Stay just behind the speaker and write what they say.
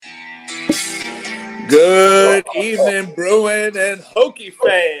Good evening, Bruin and Hokie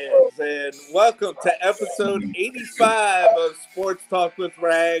fans, and welcome to episode 85 of Sports Talk with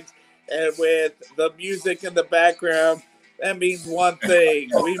Rags. And with the music in the background, that means one thing.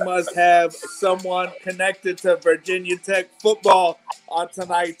 We must have someone connected to Virginia Tech football on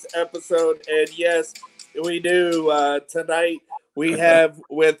tonight's episode. And yes, we do. Tonight, we have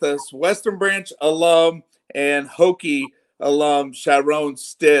with us Western Branch alum and Hokie alum Sharon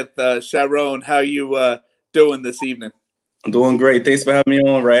Stith. Sharon, how you doing this evening? I'm doing great. Thanks for having me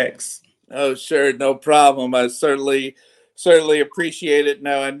on, Rex. Oh, sure, no problem. I certainly appreciate it.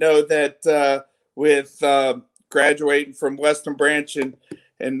 Now I know that with graduating from Western Branch in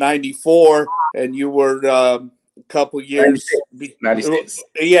 '94, and you were a couple years. 96.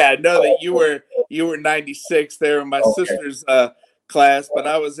 Yeah, I know that you were '96 there in my Okay. sister's class, but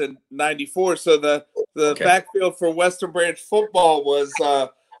I was in '94. So the Okay. backfield for Western Branch football was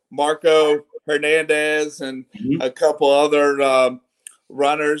Marco Hernandez and Mhm. a couple other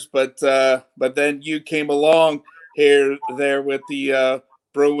runners, but then you came along there with the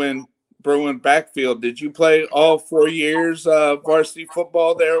Bruin backfield. Did you play all 4 years varsity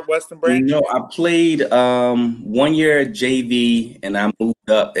football there at Western Branch? No, I played 1 year at JV, and I moved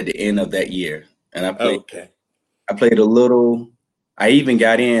up at the end of that year. And Okay. I played a little. I even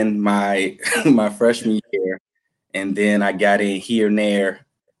got in my my freshman year, and then I got in here and there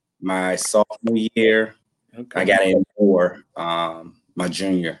my sophomore year. I Okay. got in more my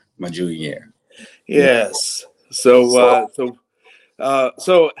junior year. Yeah. Yes. So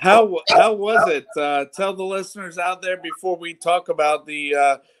how was it? Tell the listeners out there before we talk about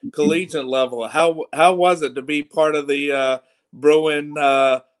the collegiate level. How was it to be part of the Bruin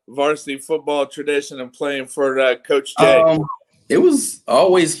varsity football tradition and playing for Coach Jay? It was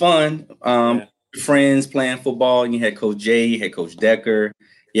always fun. Yeah. Friends playing football. You had Coach Jay, you had Coach Decker,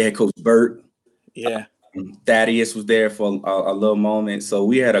 you had Coach Burt. Yeah. Thaddeus was there for a little moment. So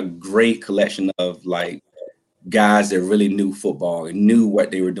we had a great collection of like guys that really knew football and knew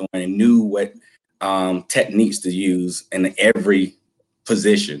what they were doing and knew what techniques to use in every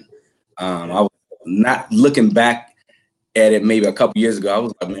position. I was not looking back at it maybe a couple years ago. I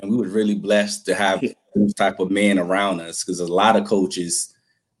was like, man, we were really blessed to have those type of men around us because there's a lot of coaches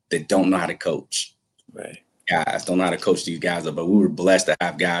that don't know how to coach. Right. Guys don't know how to coach these guys up, but we were blessed to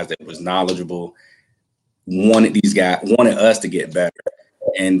have guys that was knowledgeable, wanted us to get better.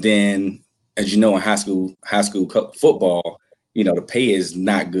 And then, as you know, in high school football, the pay is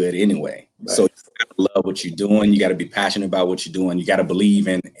not good anyway. Right. So you gotta love what you're doing. You got to be passionate about what you're doing. You got to believe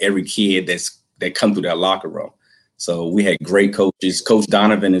in every kid that come through that locker room. So we had great coaches, Coach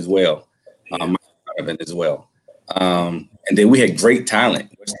Donovan as well, Mike Donovan as well. And then we had great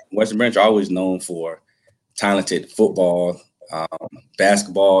talent. Western Branch always known for talented football,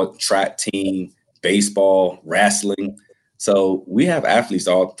 basketball, track team, baseball, wrestling. So we have athletes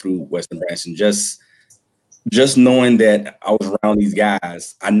all through Western Branch, and just knowing that I was around these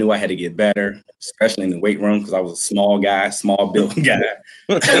guys, I knew I had to get better, especially in the weight room because I was a small built guy.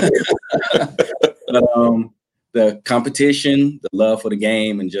 But the competition, the love for the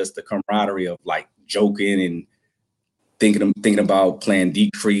game, and just the camaraderie of like joking and thinking about playing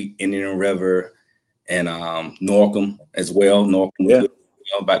Deep Creek, Indian River, and Norcom as well. Norcom was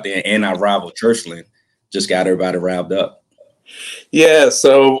good back then, and our rival Churchland just got everybody riled up. Yeah,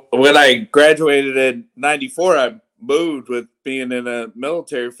 so when I graduated in '94, I moved with being in a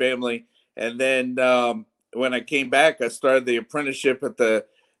military family, and then when I came back, I started the apprenticeship at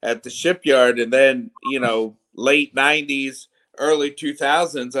the shipyard, and then late '90s, early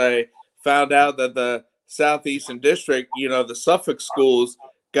 2000s, I found out that the Southeastern District, the Suffolk schools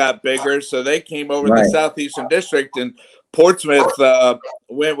got bigger, so they came over to the Southeastern District, and Portsmouth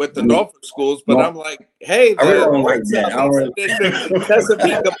went with the Norfolk schools, but I'm like, hey, I really don't like Southeastern District doesn't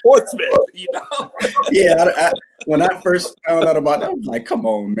beat the Portsmouth, Yeah, when I first found out about that, I was like, come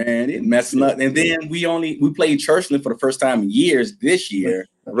on, man, it's messing up. And then we played Churchland for the first time in years this year.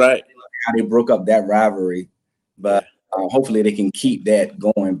 Right. How they broke up that rivalry, but hopefully they can keep that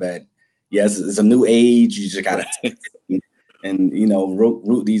going. But yes, it's a new age. You just gotta and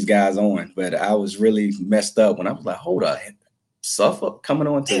root these guys on. But I was really messed up when I was like, hold up, Suffolk coming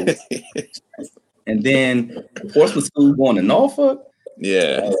on to and then Portsmouth School going to Norfolk.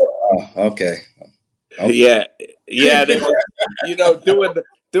 Yeah. Okay. Yeah. They were,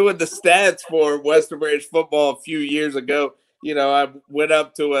 doing the stats for Western Branch football a few years ago. I went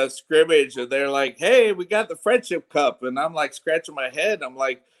up to a scrimmage and they're like, hey, we got the Friendship Cup. And I'm like scratching my head. I'm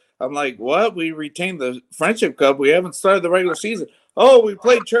like, I'm like, what? We retained the Friendship Cup. We haven't started the regular season. Oh, we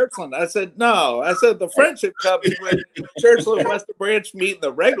played Churchland. I said, no. I said the Friendship Cup is when Churchland and Western Branch meet in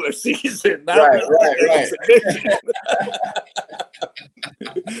the regular season, not right. exhibition.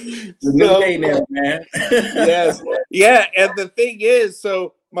 New day now, man. Yes. Yeah. And the thing is,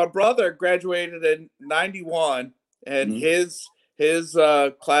 so my brother graduated in 91, and his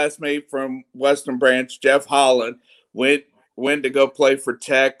classmate from Western Branch, Jeff Holland, went to go play for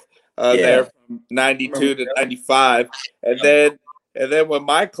Tech there from 92 to 95. And then when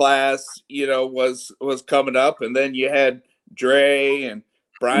my class, was coming up, and then you had Dre and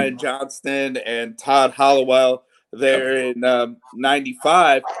Brian Johnston and Todd Hollowell there in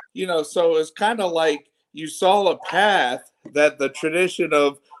 95, so it's kind of like you saw a path that the tradition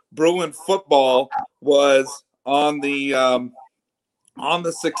of Bruin football was on the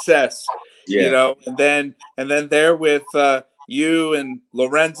success, and then there with you and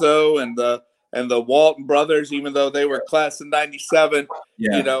Lorenzo and the Walton brothers, even though they were class in 97,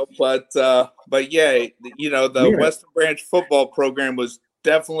 but yeah, the Western Branch football program was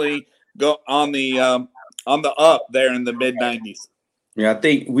definitely on the up there in the mid 90s. Yeah, I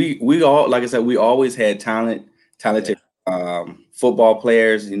think we all, like I said, we always had talented football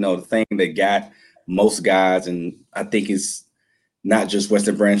players. The thing that got most guys, and I think it's not just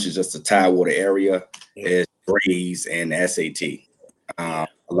Western Branch, it's just the Tidewater area, is grades and SAT. A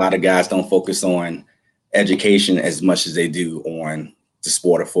lot of guys don't focus on education as much as they do on the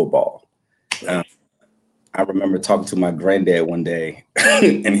sport of football. I remember talking to my granddad one day,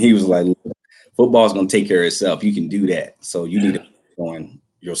 and he was like, football is going to take care of itself. You can do that. So you need to focus on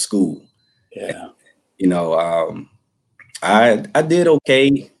your school. Yeah. And, I did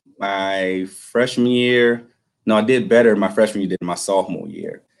okay my freshman year. No, I did better my freshman year than my sophomore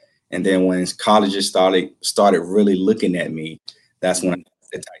year. And then when colleges started really looking at me, that's when I had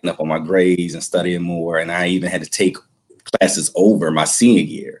to tighten up on my grades and studying more. And I even had to take classes over my senior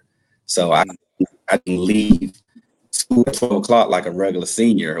year. So I didn't leave school at 12 o'clock like a regular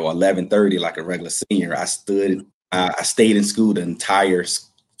senior, or 11:30 like a regular senior. I stayed in school the entire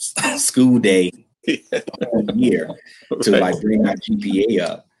school day year to like bring my GPA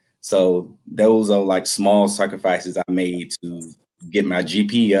up. So those are like small sacrifices I made to get my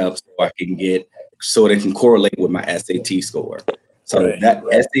GPA up so they can correlate with my SAT score. So that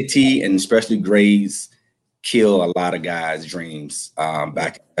SAT and especially grades kill a lot of guys' dreams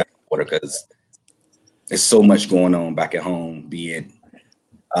back in the quarter, because there's so much going on back at home, be it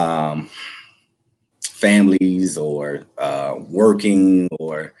families or working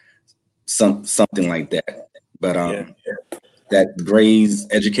or something like that. But that grades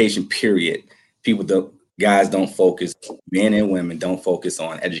education period, guys don't focus, men and women don't focus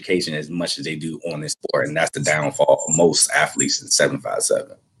on education as much as they do on this sport. And that's the downfall for most athletes in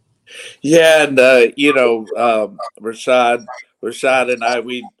 757. Yeah. And, Rashad and I,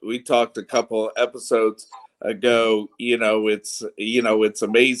 we talked a couple episodes ago, it's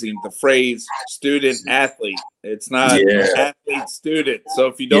amazing, the phrase student athlete. It's not athlete student. So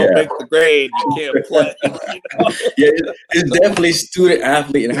if you don't make the grade, you can't play. It's definitely student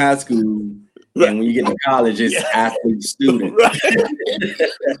athlete in high school. Right. And when you get to college, it's athlete student. Right.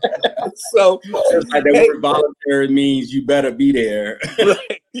 So just like that word voluntary means you better be there.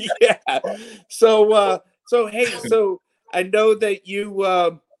 Right. Yeah. So I know that you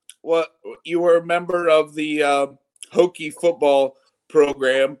were a member of the Hokie football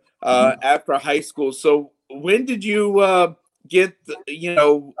program after high school. So when did you get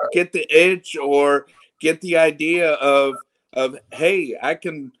the itch or get the idea of hey, I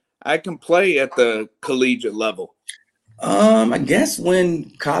can play at the collegiate level? I guess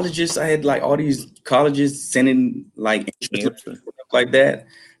when colleges, I had like all these colleges sending like interest like that.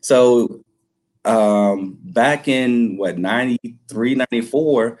 So back in 93,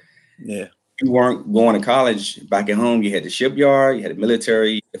 94, you weren't going to college back at home. You had the shipyard, you had the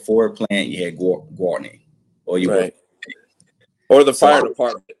military, the Ford plant, you had Gwartney, or or the fire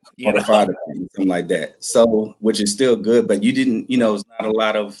department, the fire department, something like that. So, which is still good, but you didn't, it's not a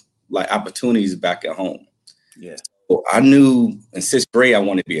lot of like opportunities back at home. Yeah. So I knew in 6th grade I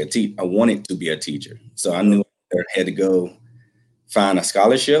wanted to be a teacher. So I knew I had to go find a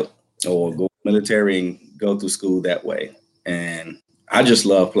scholarship or go military and go through school that way. And I just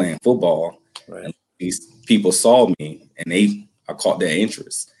love playing football. Right. And these people saw me and I caught their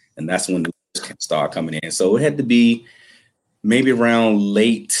interest. And that's when the started coming in. So it had to be maybe around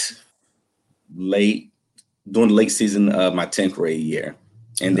late during the late season of my 10th grade year.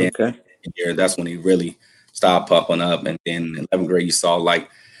 And then that's when he really started popping up. And then in 11th grade, you saw like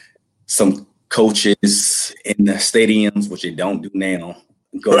some coaches in the stadiums, which they don't do now,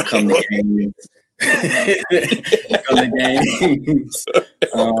 come to games. Come to games.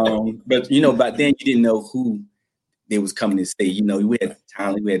 But back then you didn't know who they was coming to stay. We had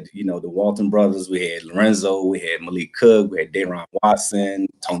talent. We had the Walton brothers. We had Lorenzo. We had Malik Cook. We had Daron Watson,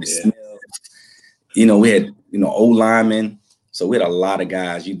 Tony Smith. We had old linemen. So we had a lot of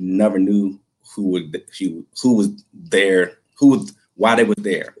guys. You never knew who was there, why they were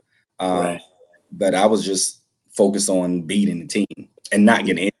there. But I was just focused on beating the team and not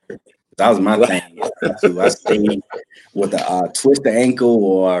getting injured. That was my thing. I stayed with a twisted ankle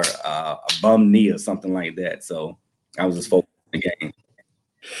or a bum knee or something like that. So I was just focused on the game.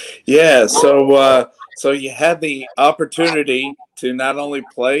 Yeah. So you had the opportunity to not only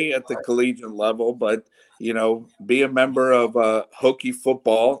play at the collegiate level, but be a member of Hokie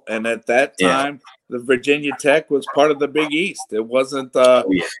football. And at that time, the Virginia Tech was part of the Big East. It wasn't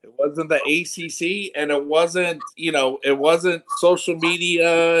it wasn't the ACC, and it wasn't social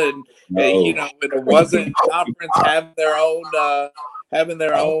media, and and it wasn't conference having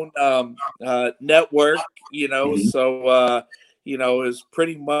their own network. So it was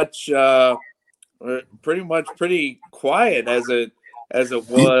pretty quiet as it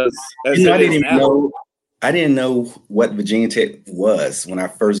was. I didn't know what Virginia Tech was when I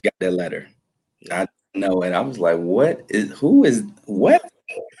first got that letter. I didn't know, and I was like, who is what?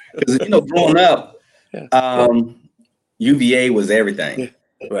 Because growing up, UVA was everything.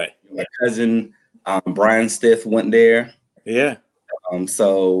 Right. My cousin Brian Stith went there. Yeah.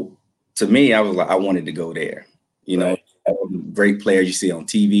 So to me, I was like, I wanted to go there. Great players you see on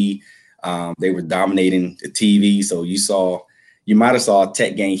TV. They were dominating the TV, so you might have saw a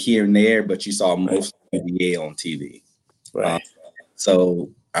Tech game here and there, but you saw most of UVA on TV. Right. So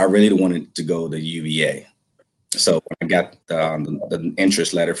I really wanted to go to UVA. So I got the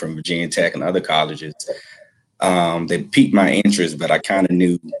interest letter from Virginia Tech and other colleges. They piqued my interest, but I kind of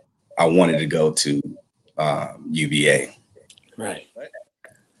knew I wanted to go to UVA. Right.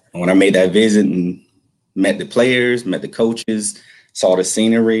 When I made that visit and met the players, met the coaches, saw the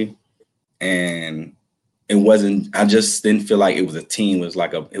scenery, and I just didn't feel like it was a team.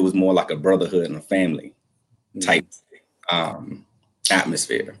 It was more like a brotherhood and a family type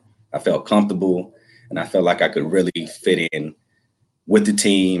atmosphere. I felt comfortable, and I felt like I could really fit in with the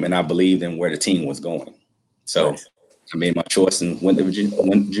team, and I believed in where the team was going. So I made my choice and went to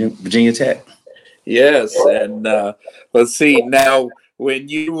Virginia Tech. Yes, and let's see. Now, when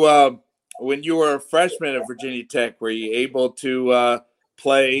you were a freshman at Virginia Tech, were you able to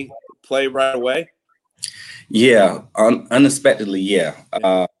play right away? Yeah, unexpectedly, yeah.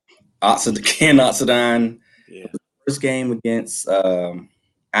 Ken Oxidine, first game against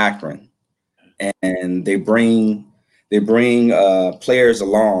Akron, and they bring players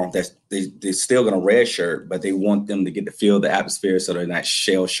along that they're still going to redshirt, but they want them to get to feel the atmosphere so they're not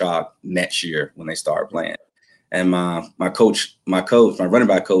shell shocked next year when they start playing. And my running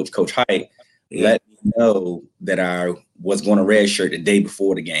back coach, Coach Height, let me know that I was going to redshirt the day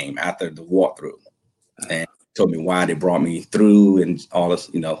before the game after the walkthrough, and told me why they brought me through and all this,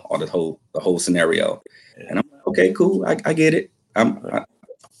 the whole scenario. And I'm like, okay, cool, I get it. I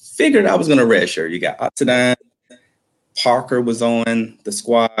figured I was going to redshirt. You got Oxidine, Parker was on the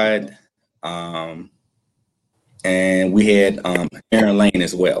squad, and we had Aaron Lane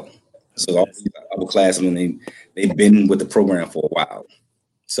as well. So all these upperclassmen, they've been with the program for a while.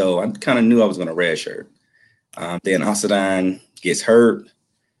 So I kind of knew I was going to redshirt. Then Oxidine gets hurt.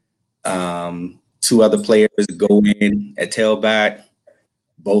 Two other players go in at tailback,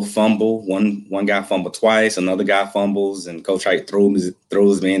 both fumble. One guy fumbled twice, another guy fumbles, and Coach Height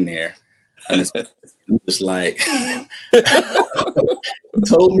throws me in there. And it's just like,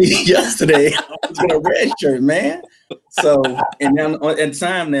 told me yesterday I was going to redshirt, man. So, and then at the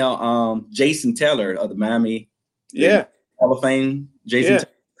time now, Jason Taylor of the Miami Hall of Fame, Jason Taylor,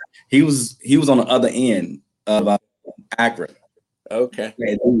 he was on the other end of Akron. Okay. At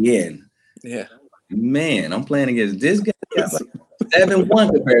the end. Yeah. Man, I'm playing against this guy. Like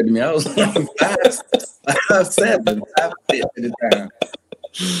 7-1 compared to me. I was like 5'7", 5'6" at the time.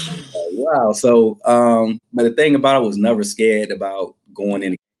 Wow. So, but the thing about it, I was never scared about going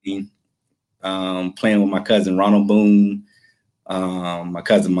in the game. Playing with my cousin Ronald Boone, my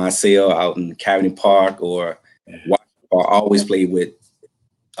cousin Marcel out in Cavity Park, or I always played with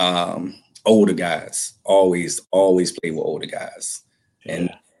older guys. Always played with older guys, and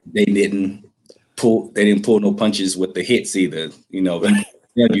they didn't pull no punches with the hits either. You got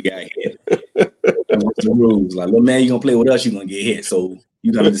hit. What's the rules? Like, well, man, you gonna play with us, you're gonna get hit. So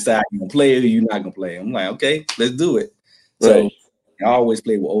you gotta decide you're gonna play or you're not gonna play. I'm like, okay, let's do it. So I always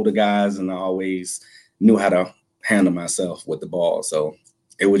played with older guys, and I always knew how to handle myself with the ball. So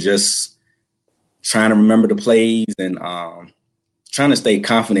it was just trying to remember the plays and trying to stay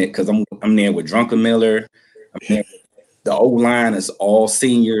confident because I'm there with Drunken Miller. The O-line is all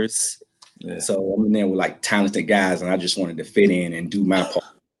seniors. Yeah. So I'm there with like talented guys, and I just wanted to fit in and do my part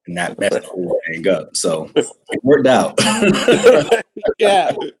and not mess the whole thing up. So it worked out.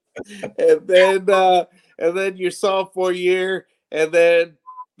 Yeah. And then your sophomore year, and then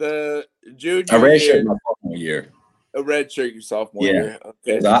the junior year. My sophomore year. A red shirt your sophomore year.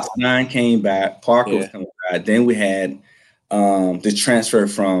 Okay. Oxnard came back. Parker was coming back. Then we had the transfer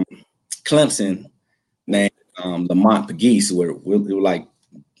from Clemson named Lamont Pegues. We were like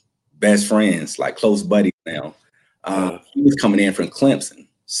best friends, like close buddies now. He was coming in from Clemson.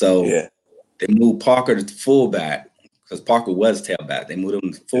 So they moved Parker to fullback because Parker was tailback. They moved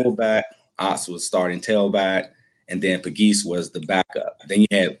him to fullback. Ox was starting tailback. And then Pegues was the backup. Then you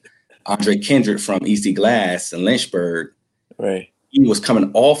had Andre Kendrick from EC Glass in Lynchburg. Right. He was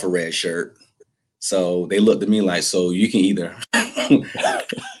coming off a red shirt. So they looked at me like, so you can either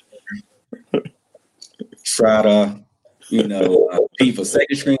try to, be for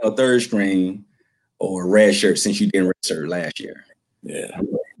second string or third string or red shirt since you didn't red shirt last year. Yeah.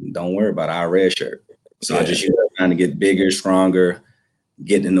 Don't worry about our red shirt. So I just trying to get bigger, stronger,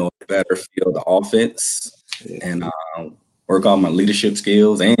 get to know better, feel the offense, and work on my leadership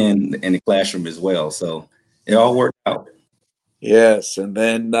skills and in the classroom as well. So it all worked out. Yes. And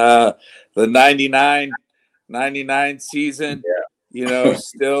then the 99 season,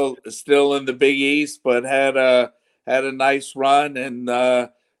 still in the Big East, but had a nice run, and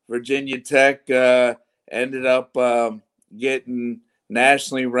Virginia Tech ended up getting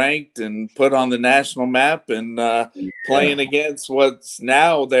nationally ranked and put on the national map, and playing against what's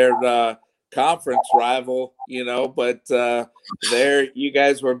now their conference rival, but there you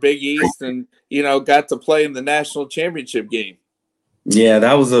guys were Big East and, got to play in the national championship game. Yeah,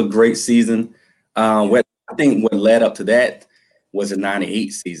 that was a great season. What I think what led up to that was the 98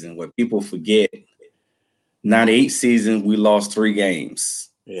 season. What people forget, 98 season, we lost 3 games.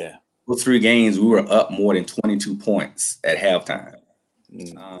 Yeah. Those 3 games, we were up more than 22 points at halftime.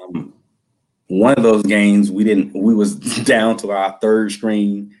 One of those games, we was down to our third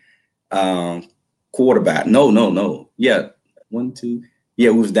string quarterback. No. Yeah. 1, 2.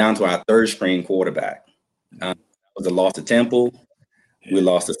 Yeah, we was down to our third string quarterback. It was a loss to Temple. We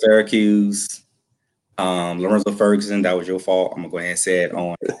lost to Syracuse. Lorenzo Ferguson, that was your fault. I'm gonna go ahead and say it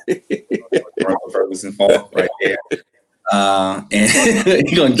on Lorenzo Ferguson's fault right there. And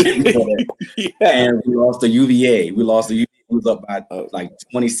you're gonna get me for that. And we lost to UVA. We was up by like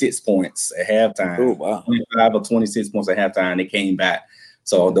 26 points at halftime. Oh wow. 25 or 26 points at halftime. They came back.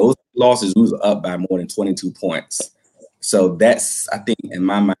 So those losses, we was up by more than 22 points. So that's, I think, in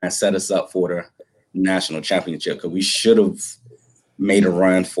my mind, set us up for the national championship because we should have made a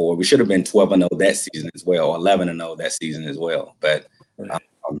run for. We should have been 12-0 that season as well, or 11-0 that season as well. But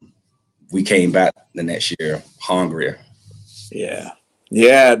we came back the next year hungrier. Yeah.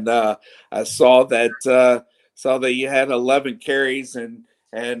 And I saw that you had 11 carries and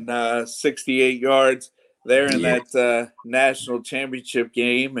 68 yards there in that national championship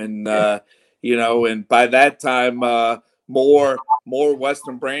game, and and by that time, more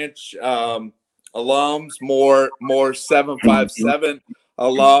Western Branch alums, more 757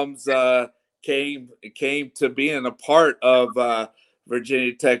 alums came to being a part of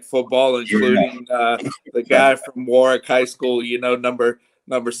Virginia Tech football, including the guy from Warwick High School, number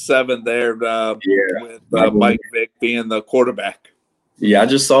 7 there, with Mike Vick being the quarterback. Yeah, I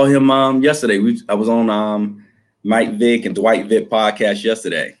just saw him yesterday. I was on Mike Vick and Dwight Vick podcast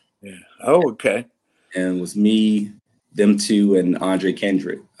yesterday. Yeah. Oh, okay. And it was me, them two, and Andre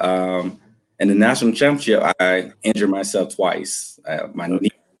Kendrick. In the national championship, I injured myself twice. My knee,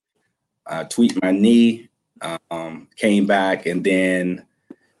 I tweaked my knee, came back, and then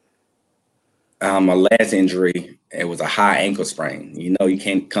my last injury, it was a high ankle sprain. You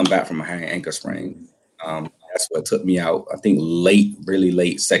can't come back from a high ankle sprain. That's what took me out, I think, really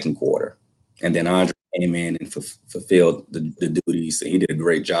late second quarter. And then Andre came in and fulfilled the duties. He did a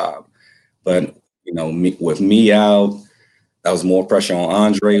great job. But, with me out, that was more pressure on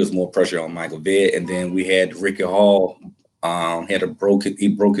Andre. It was more pressure on Michael Vick. And then we had Ricky Hall. He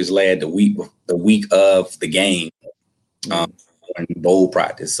broke his leg the week of the game in bowl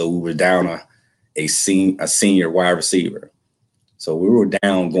practice. So we were down a senior wide receiver. So we were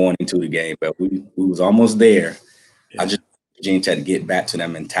down going into the game, but we was almost there. Yeah. I just had to get back to that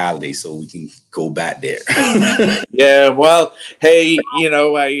mentality so we can go back there. Yeah, well, hey,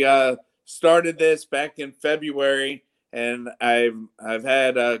 I started this back in February, and I've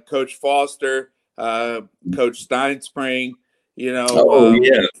had Coach Foster, Coach Steinspring, Oh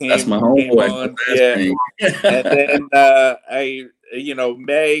yeah, that's my came homeboy. on. Yeah. And then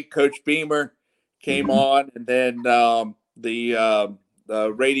May, Coach Beamer came on, and then the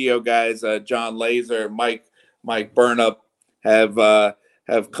radio guys, John Laser, Mike Burnup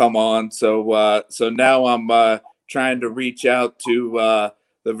have come on. So now I'm trying to reach out to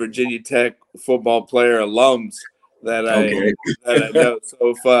the Virginia Tech football player alums that I know.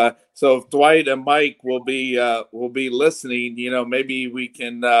 So if Dwight and Mike will be listening, maybe we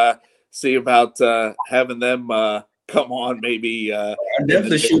can see about having them come on. Maybe I'll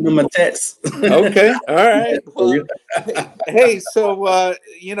definitely shoot them a text. Okay, all right. Well, hey, so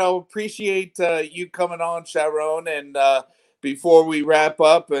appreciate you coming on, Sharon. And before we wrap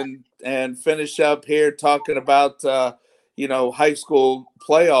up and finish up here talking about high school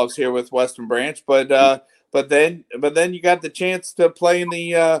playoffs here with Western Branch, but then you got the chance to play in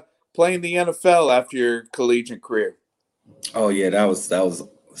the NFL after your collegiate career. Oh yeah, that was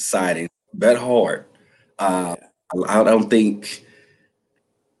exciting, but hard. I don't think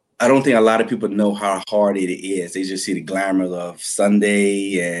a lot of people know how hard it is. They just see the glamour of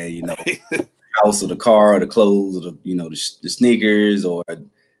Sunday and house or the car or the clothes or the sneakers or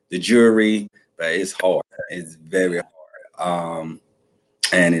the jewelry, but it's hard. It's very hard.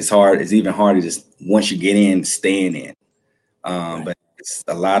 And it's hard. It's even harder just once you get in, staying in. But it's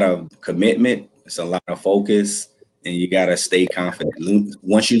a lot of commitment. It's a lot of focus, and you gotta stay confident.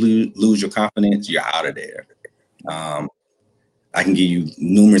 Once you lose your confidence, you're out of there. I can give you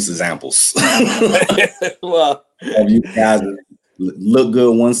numerous examples. Well, of you guys look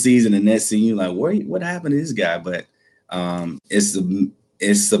good one season, and next season you're like, what happened to this guy? But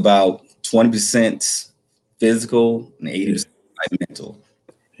it's about 20% physical and 80% mental.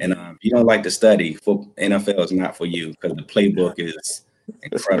 And if you don't like to study, NFL is not for you because the playbook is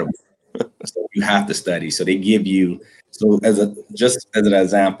incredible. So you have to study. So they give you. So just as an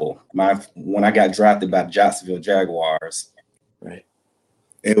example, when I got drafted by the Jacksonville Jaguars, right,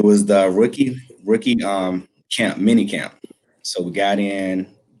 it was the rookie mini camp. So we got in,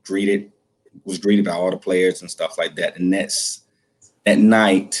 was greeted by all the players and stuff like that. And that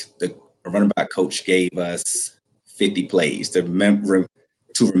night, the running back coach gave us 50 plays to remember.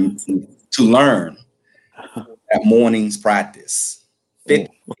 To learn at morning's practice. 50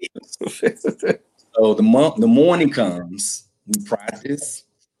 So the morning comes, we practice,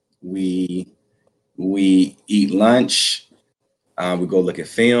 we eat lunch, we go look at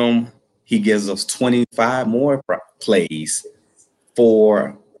film. He gives us 25 more plays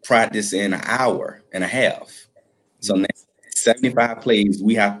for practice in an hour and a half. So next 75 plays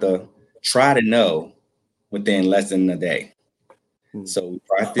we have to try to know within less than a day. So we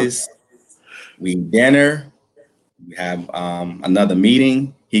practice, we eat dinner, we have another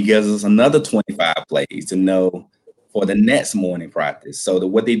meeting. He gives us another 25 plays to know for the next morning practice. So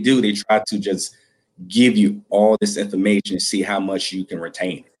what they do, they try to give you all this information, see how much you can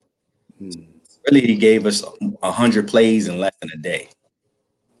retain. Really, he gave us 100 plays in less than a day.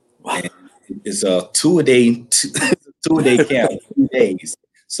 Wow. And it's a two-a-day camp, 2 days.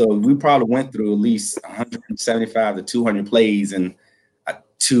 So we probably went through at least 175 to 200 plays in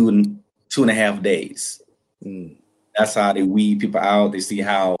 2.5 days. That's how they weed people out. They see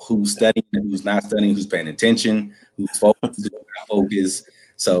who's studying and who's not studying, who's paying attention, who's focused, who's not focused.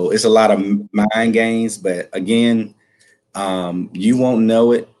 So it's a lot of mind games, but again, you won't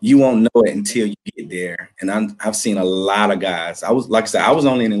know it. You won't know it until you get there. And I've seen a lot of guys. I was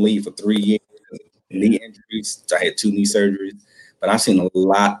only in the league for 3 years. Knee injuries. So I had 2 knee surgeries, but I've seen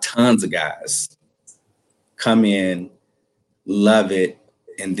tons of guys come in, love it,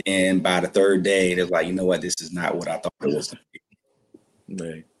 and then by the 3rd day, they're like, you know what, this is not what I thought it was going to be.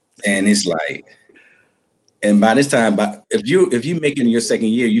 Right. And it's like, and by this time, if you make it in your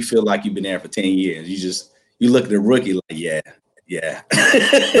 2nd year, you feel like you've been there for 10 years. You look at the rookie like, yeah.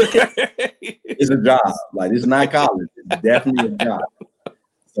 It's a job. Like, it's not college. It's definitely a job.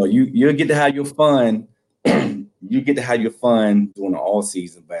 So you'll get to have your fun. You get to have your fun during the all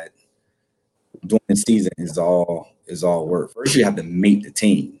season, but during the season is all work. First, you have to make the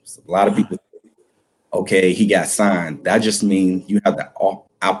team. So a lot of people, okay, he got signed. That just means you have the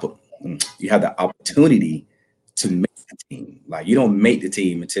opportunity to make the team. Like, you don't make the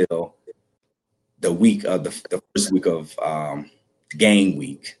team until the week of the first week of game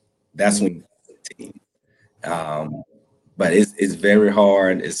week. That's when you make the team. But it's very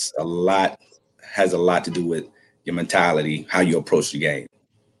hard. Has a lot to do with your mentality, how you approach the game.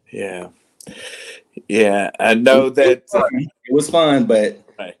 Yeah, I know that it was fun, but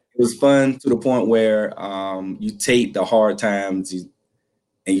it was fun to the point where you take the hard times and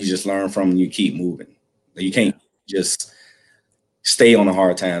you just learn from them and you keep moving. You can't just stay on the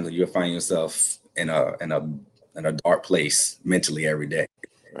hard times, and you'll find yourself in a dark place mentally every day.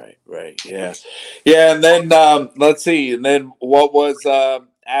 Right. Yeah. And then let's see. And then what was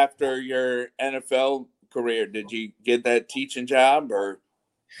after your NFL career? Did you get that teaching job or?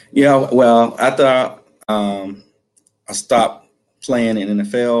 Yeah, well, after I stopped playing in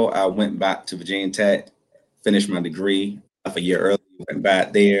NFL, I went back to Virginia Tech, finished my degree a year early, went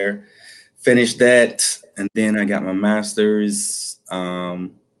back there, finished that, and then I got my master's.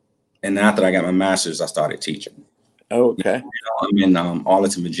 And after I got my master's, I started teaching. Oh, okay. I'm in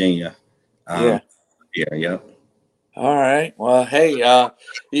Arlington, Virginia. Yeah. Yep. All right. Well, hey, have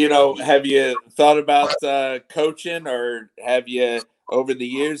you thought about coaching, or have you over the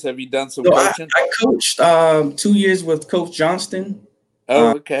years have you done some coaching? I coached 2 years with Coach Johnston.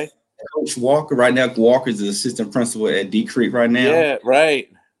 Oh, okay. Coach Walker right now. Walker's the assistant principal at D Creek right now. Yeah,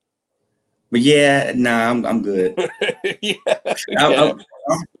 right. But yeah, I'm good. Yeah.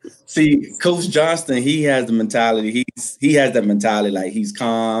 See, Coach Johnston, he has the mentality. He has that mentality, like he's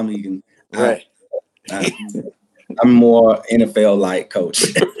calm. He can. Right. I'm more NFL like coach.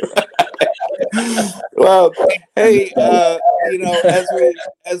 Well, hey,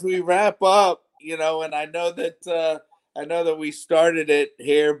 as we wrap up, and I know that we started it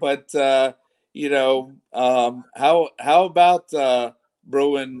here, but how about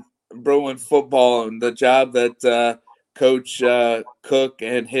Bruin football and the job that Coach Cook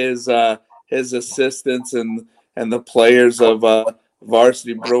and his assistants and the players of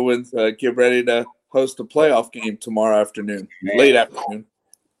Varsity Bruins get ready to host a playoff game tomorrow afternoon, late afternoon.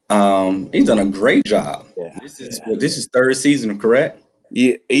 He's done a great job. Yeah. This is third season, correct?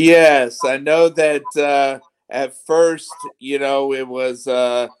 Yes, I know that at first, it was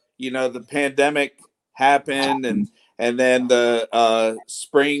the pandemic happened and then the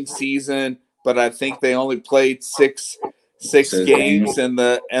spring season, but I think they only played six games, and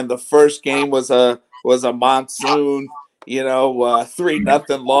the first game was a monsoon.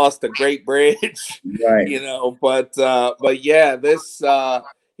 3-0 loss to Great Bridge. Right. But yeah, this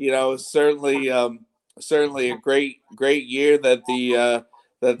certainly a great year that the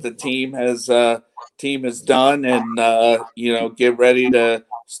team has done, and get ready to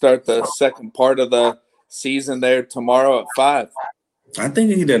start the second part of the season there tomorrow at 5. I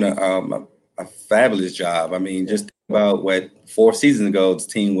think he did a fabulous job. I mean, just think about what 4 seasons ago the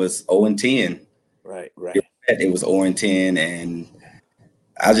team was 0-10. Right. It was 0-10, and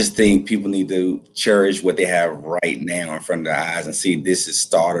I just think people need to cherish what they have right now in front of their eyes and see this is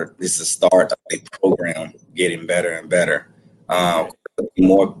a start of a program getting better and better.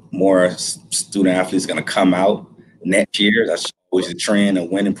 More student athletes going to come out next year. That's always the trend, a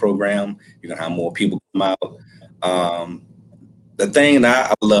winning program. You're going to have more people come out. The thing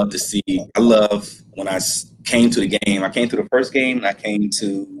that I love to see, I love when I came to the game. I came to the first game, and I came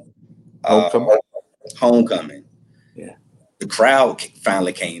to homecoming. Yeah. The crowd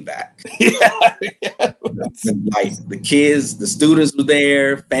finally came back. Yeah. Like the kids, the students were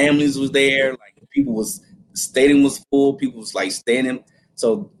there, families was there, the stadium was full, people was like standing.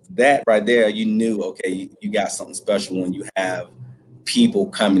 So that right there, you knew, okay, you got something special when you have people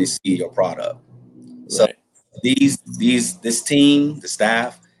coming to see your product. So this team, the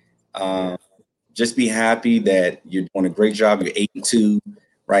staff, just be happy that you're doing a great job. You're 8-2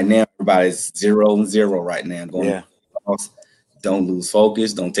 right now. Everybody's 0-0 right now. Don't lose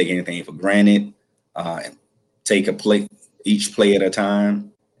focus. Don't take anything for granted. Take each play at a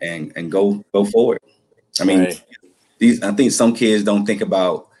time, and go forward. I mean, I think some kids don't think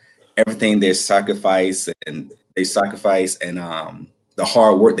about everything they sacrifice and the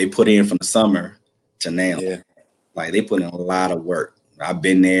hard work they put in from the summer to now. Yeah. Like they put in a lot of work. I've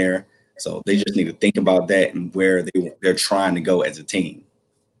been there, so they just need to think about that and where they're trying to go as a team.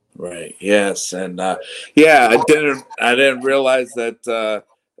 Right. Yes. And I didn't realize that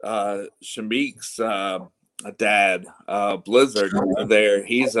Shamik's dad, Blizzard, there.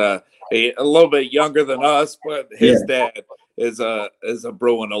 He's a little bit younger than us, but his dad is a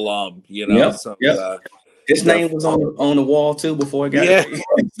Bruin alum. Yep. So his name was on the wall too before it got.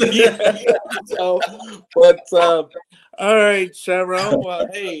 Yeah. So, but all right, Sharon.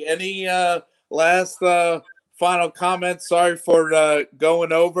 Hey, any last final comments? Sorry for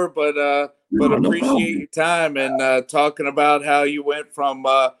going over, but appreciate your time and talking about how you went from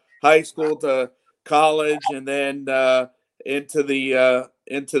high school to college and then into the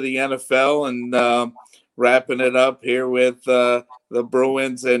NFL and wrapping it up here with the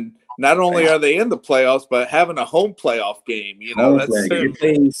Bruins. And not only are they in the playoffs, but having a home playoff game. That's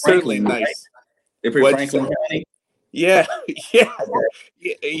certainly nice. They play Franklin County. Yeah. It's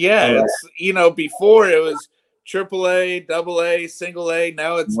before it was AAA, AA, single A.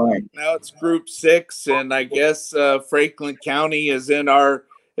 Now it's Right. Group 6, and I guess Franklin County is in our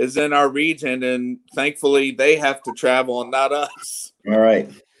region, and thankfully they have to travel and not us. All right.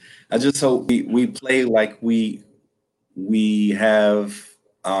 I just hope we play like we have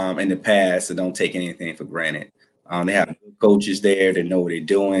in the past and don't take anything for granted. They have coaches there that know what they're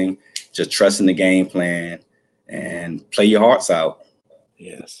doing. Just trust in the game plan and play your hearts out.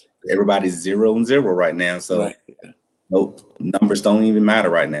 Yes. Everybody's 0-0 right now, so right. Nope, numbers don't even matter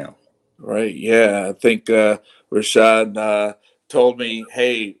right now. Right. Yeah. I think Rashad told me,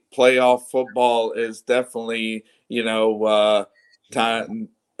 hey, playoff football is definitely, time,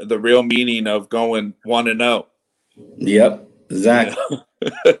 the real meaning of going 1-0. Yep, exactly.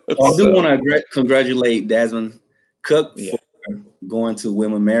 I do want to congratulate Desmond Cook for going to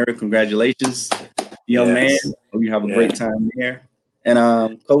William & Mary. Congratulations, young man. Hope you have a great time there. And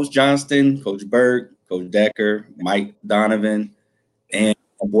Coach Johnston, Coach Berg, Coach Decker, Mike Donovan, and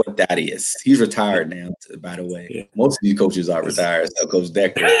my boy Thaddeus. He's retired now, by the way. Yeah. Most of these coaches are retired, so Coach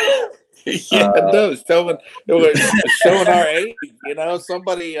Decker. Showing our age. Some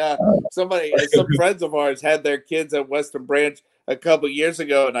friends of ours had their kids at Western Branch a couple of years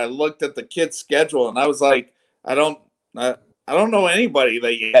ago, and I looked at the kids' schedule, and I was like, I don't know anybody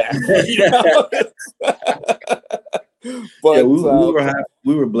that you have. But yeah,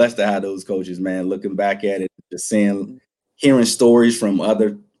 we were blessed to have those coaches, man. Looking back at it, just hearing stories from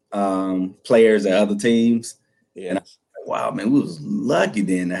other players at other teams. Yeah. And I was like, wow, man, we was lucky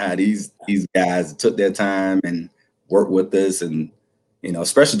then to have these guys took their time and worked with us, and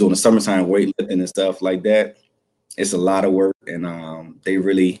especially during the summertime weightlifting and stuff like that. It's a lot of work, and they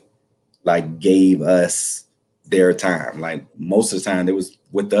really gave us their time. Like most of the time, they was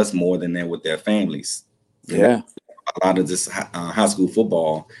with us more than they're with their families. Yeah. A lot of this high school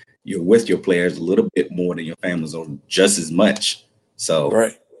football, you're with your players a little bit more than your families, or just as much. So,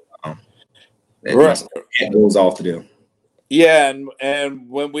 right, it goes off to them. Yeah, and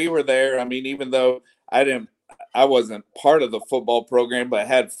when we were there, I mean, even though I wasn't part of the football program, but I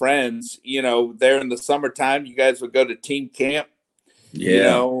had friends. There in the summertime, you guys would go to team camp.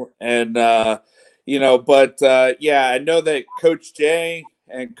 Yeah, and but I know that Coach Jay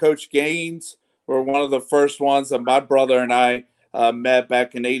and Coach Gaines were one of the first ones that my brother and I met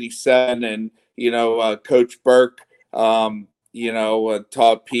back in '87, and Coach Burke,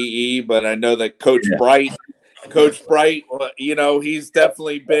 taught PE, but I know that Coach Bright, he's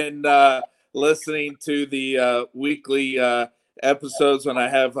definitely been listening to the weekly episodes when I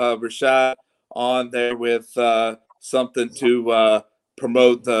have Rashad on there with something to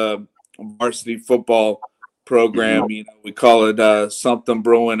promote the varsity football program. We call it Something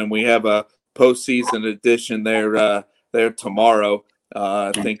Brewing, and we have a postseason edition there tomorrow.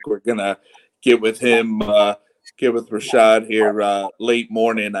 I think we're gonna get with him, get with Rashad here late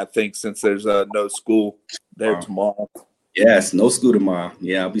morning. I think since there's no school there tomorrow. Yes, no school tomorrow.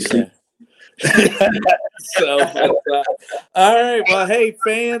 Yeah, I'll be sleeping. So, all right. Well, hey,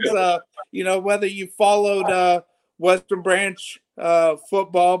 fans. Whether you followed Western Branch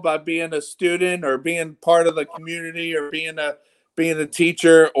football by being a student or being part of the community or being a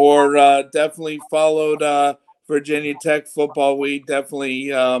teacher, or definitely followed Virginia Tech football, we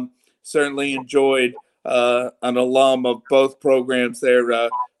definitely certainly enjoyed an alum of both programs there,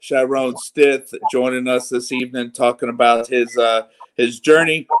 Sharon Stith, joining us this evening, talking about his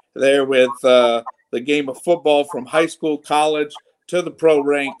journey there with the game of football from high school, college to the pro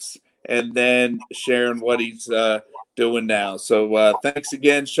ranks, and then sharing what he's doing now. So thanks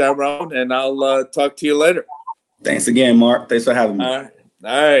again, Sharon, and I'll talk to you later. Thanks again, Mark. Thanks for having me. All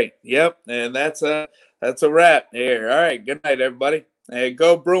right. Yep. And that's a wrap here. All right. Good night, everybody. And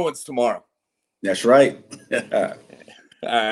go Bruins tomorrow. That's right. All right.